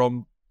out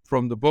from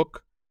the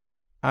book,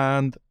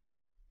 and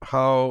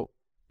how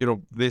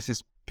this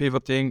is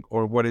pivoting,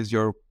 or what is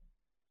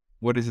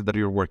it that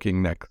you're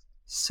working next?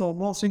 So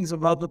more things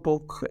about the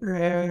book.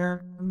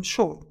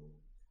 Sure.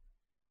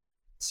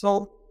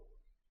 So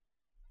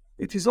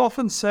it is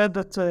often said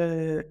that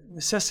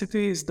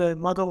necessity is the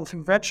mother of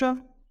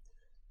invention,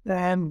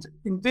 and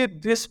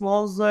indeed this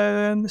was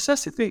a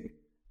necessity.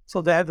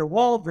 So they had a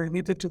war, they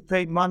needed to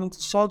pay money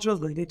to soldiers,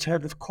 they didn't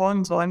have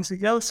coins or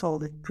anything else, so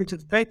they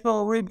printed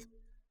paper with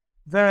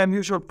very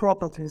unusual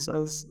properties,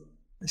 as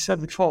I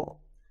said before.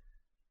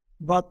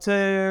 But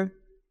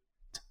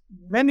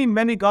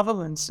many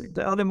governments in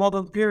the early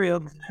modern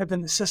period had the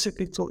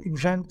necessity to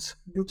invent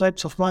new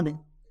types of money.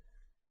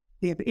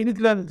 In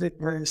England, there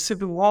were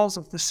civil wars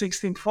of the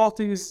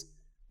 1640s,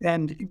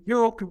 and in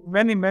Europe, in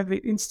many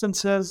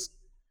instances,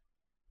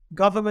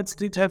 governments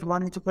did have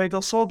money to pay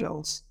their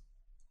soldiers.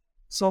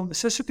 So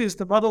necessity is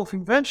the mother of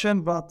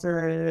invention, but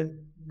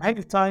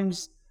many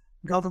times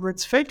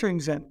governments fail to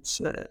invent.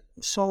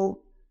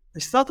 So I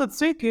started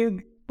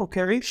thinking,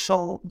 okay,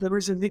 so there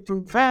is a need to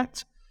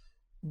invent,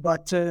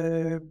 but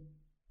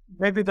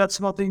maybe that's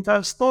not the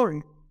entire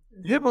story.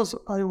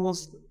 I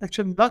was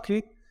actually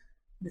lucky,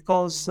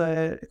 because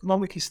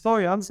economic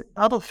historians,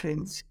 other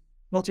things,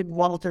 not in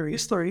monetary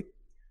history,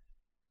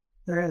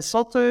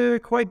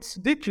 thought quite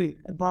deeply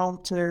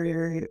about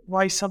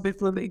why some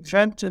people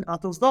invent and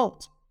others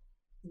don't,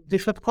 in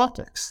different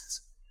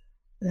contexts.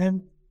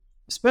 And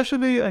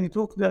especially I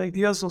took the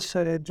ideas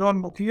of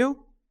John Locke, who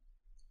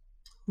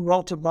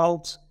wrote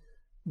about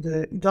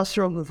the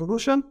Industrial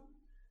Revolution,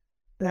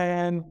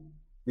 and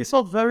he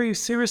thought very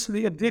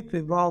seriously and deeply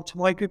about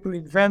why people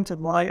invent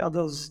and why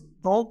others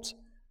don't,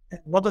 and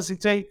what does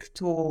it take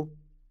to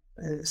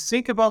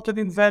think about an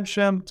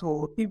invention,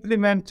 to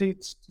implement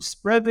it, to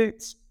spread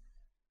it.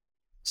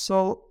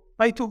 So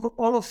I took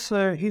all of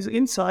his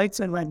insights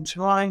and I'm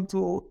trying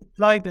to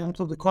apply them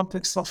to the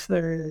context of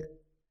the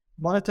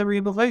monetary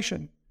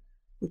innovation,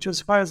 which,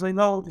 as far as I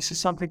know, this is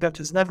something that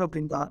has never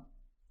been done.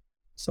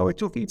 So I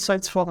took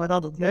insights from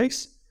another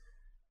place.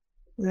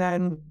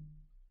 And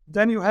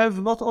then you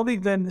have not only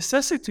the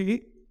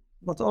necessity,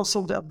 but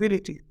also the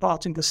ability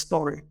part in the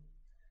story.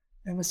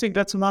 And I think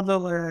that's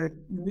another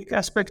unique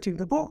aspect in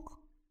the book,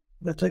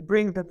 that I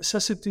bring the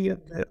necessity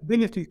and the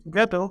ability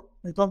together.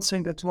 I don't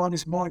think that one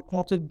is more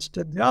important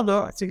than the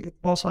other. I think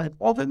it both are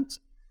important.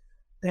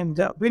 And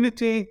the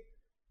ability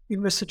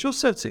in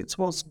Massachusetts, it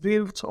was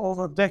built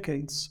over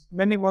decades.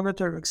 Many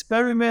monetary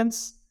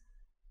experiments,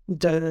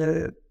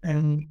 and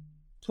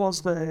it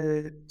was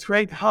the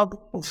trade hub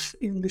of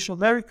English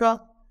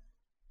America.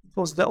 It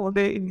was the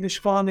only English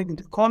founding in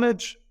the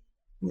college,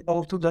 we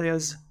know today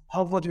as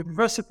Harvard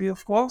University,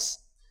 of course.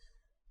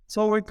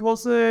 So it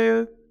was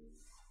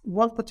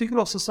one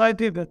particular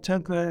society that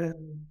had a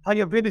high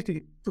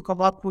ability to come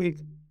up with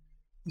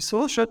a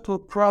solution to a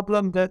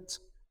problem that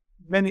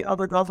many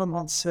other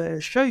governments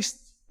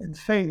faced and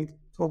failed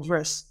to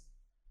address.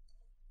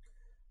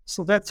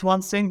 So that's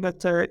one thing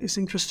that is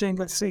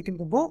interesting, I think, in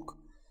the book.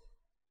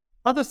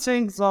 Other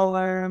things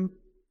are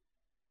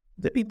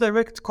the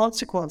indirect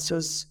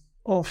consequences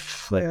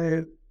of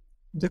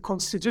the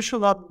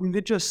constitutional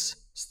religious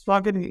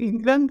struggle in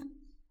England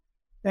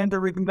and the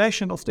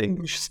regulation of the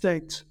English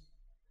state.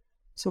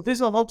 So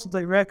these are not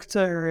direct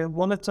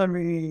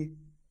monetary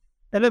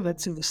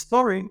elements in the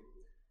story,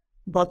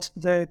 but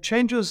the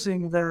changes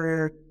in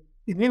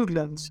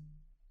England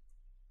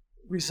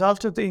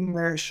resulted in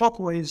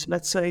shockwaves,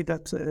 let's say,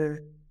 that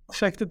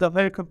affected the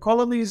American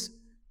colonies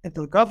and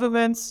their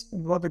governments,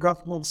 and what the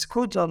governments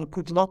could or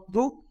could not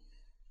do.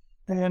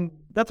 And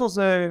that was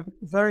a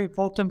very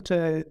important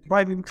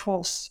driving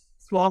force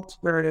throughout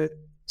the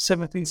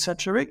 17th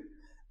century.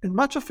 And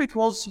much of it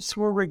was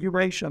through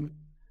regulation.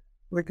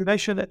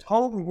 Regulation at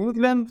home in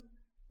England,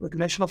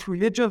 regulation of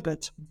religion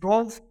that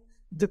drove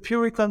the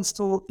Puritans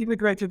to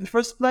immigrate in the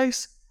first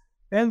place,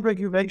 and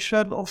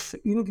regulation of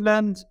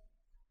England,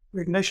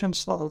 regulation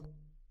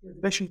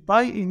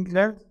by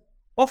England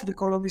of the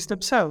colonies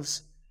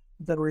themselves,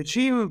 the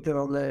regime,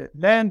 their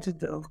land,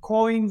 their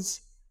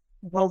coins,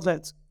 and all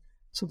that.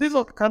 So these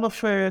are kind of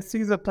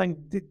things that I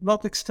did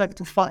not expect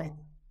to find,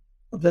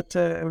 that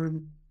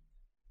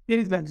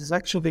England is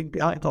actually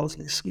behind all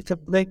this. We can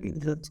blame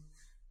England,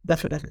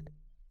 definitely,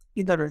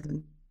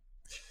 indirectly.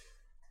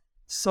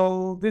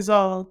 So these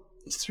are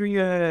three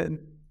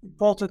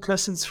important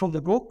lessons from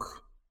the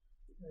book.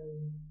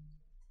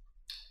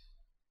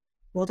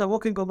 what I'm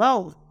working on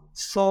now.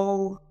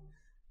 So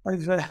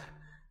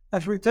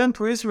I've returned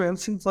to Israel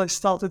since I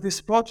started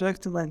this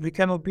project, and I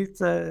became a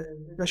bit,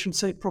 I should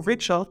say,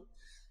 provincial.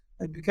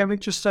 I became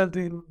interested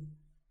in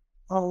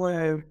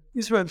how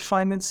Israel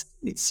financed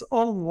its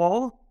own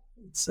war.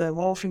 It's a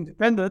war of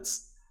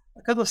independence.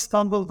 I kind of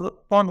stumbled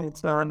upon it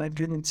there, and I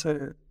didn't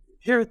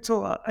here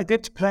too. I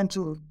didn't plan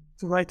to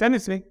write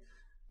anything.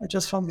 I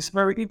just found this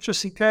very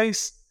interesting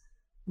case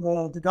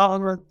where the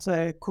government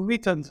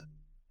committed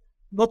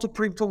not to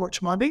print too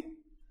much money,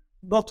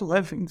 not to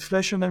have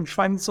inflation and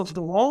finance of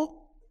the war,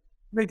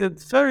 made a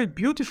very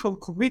beautiful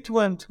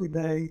commitment with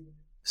a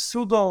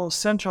pseudo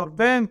central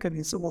bank, and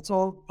it was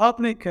all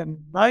public and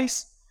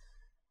nice,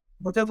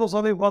 but that was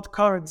only one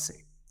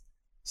currency.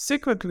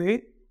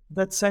 Secretly,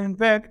 that same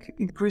bank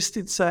increased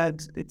its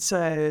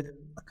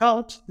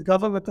account, the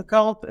government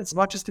account, as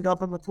much as the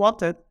government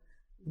wanted,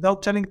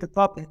 without telling the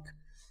public.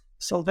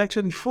 So they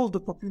actually fooled the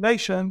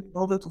population in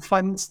order to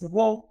finance the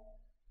war,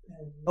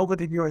 and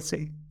nobody knew a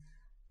thing.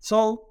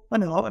 So, I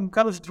don't know, I'm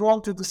kind of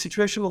drawn to the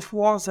situation of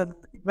wars and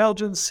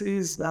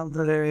emergencies and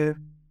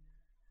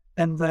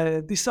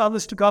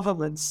dishonest to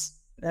governments.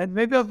 And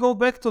maybe I'll go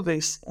back to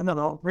this. I don't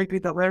know, maybe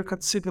the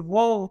American Civil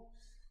War,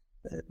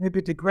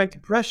 maybe the Great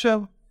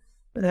Depression.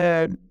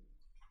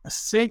 I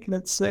think,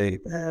 let's say,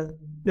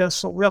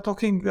 so we are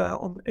talking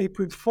on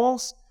April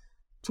 4th.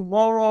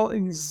 Tomorrow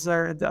is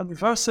the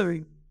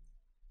anniversary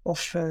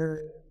of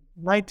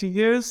 90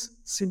 years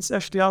since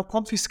FDR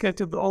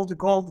confiscated all the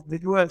gold in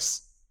the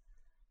US.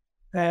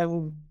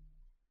 And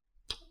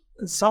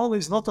someone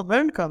is not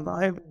American.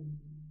 I'm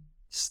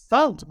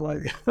stunned by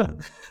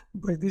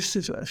this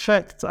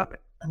effect. I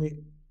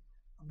mean,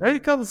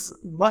 Americans,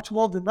 much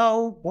more than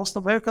now, most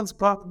Americans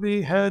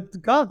probably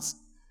had guns.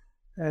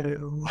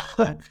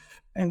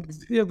 And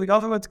here the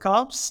government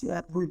comes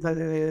with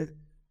a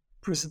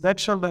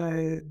presidential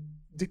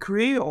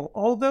decree or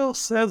order,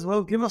 says,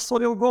 well, give us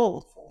all your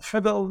gold for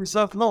Federal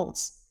Reserve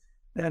notes.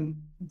 And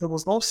there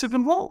was no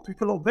civil war.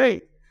 People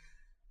obeyed.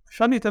 I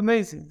find it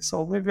amazing.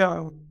 So maybe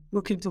I'll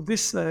look into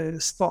this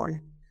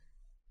story.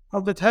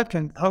 How that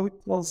happened, how it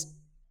was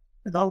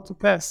allowed to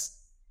pass.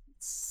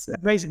 It's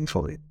amazing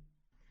for me.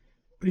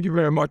 Thank you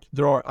very much,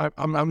 Dror.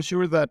 I'm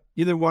sure that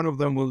either one of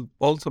them will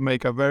also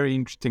make a very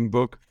interesting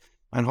book,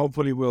 and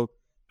hopefully we'll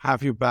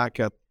have you back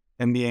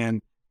in the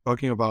end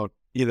talking about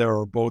either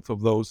or both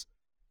of those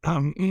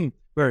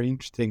very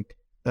interesting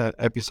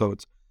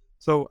episodes.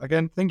 So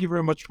again, thank you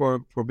very much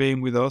for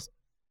being with us,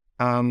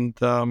 and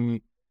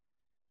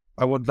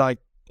I would like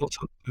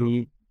also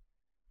to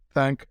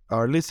thank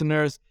our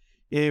listeners.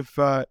 If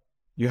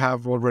you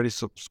have already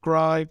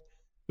subscribed,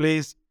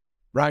 please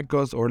rank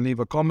us or leave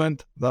a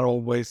comment. That are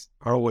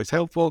always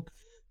helpful.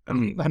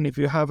 And if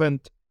you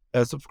haven't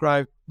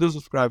subscribed, do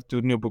subscribe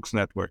to New Books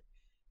Network.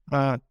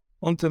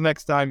 Until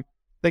next time,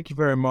 thank you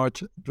very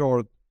much,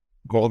 Dror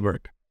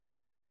Goldberg.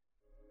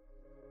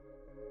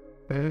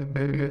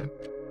 Maybe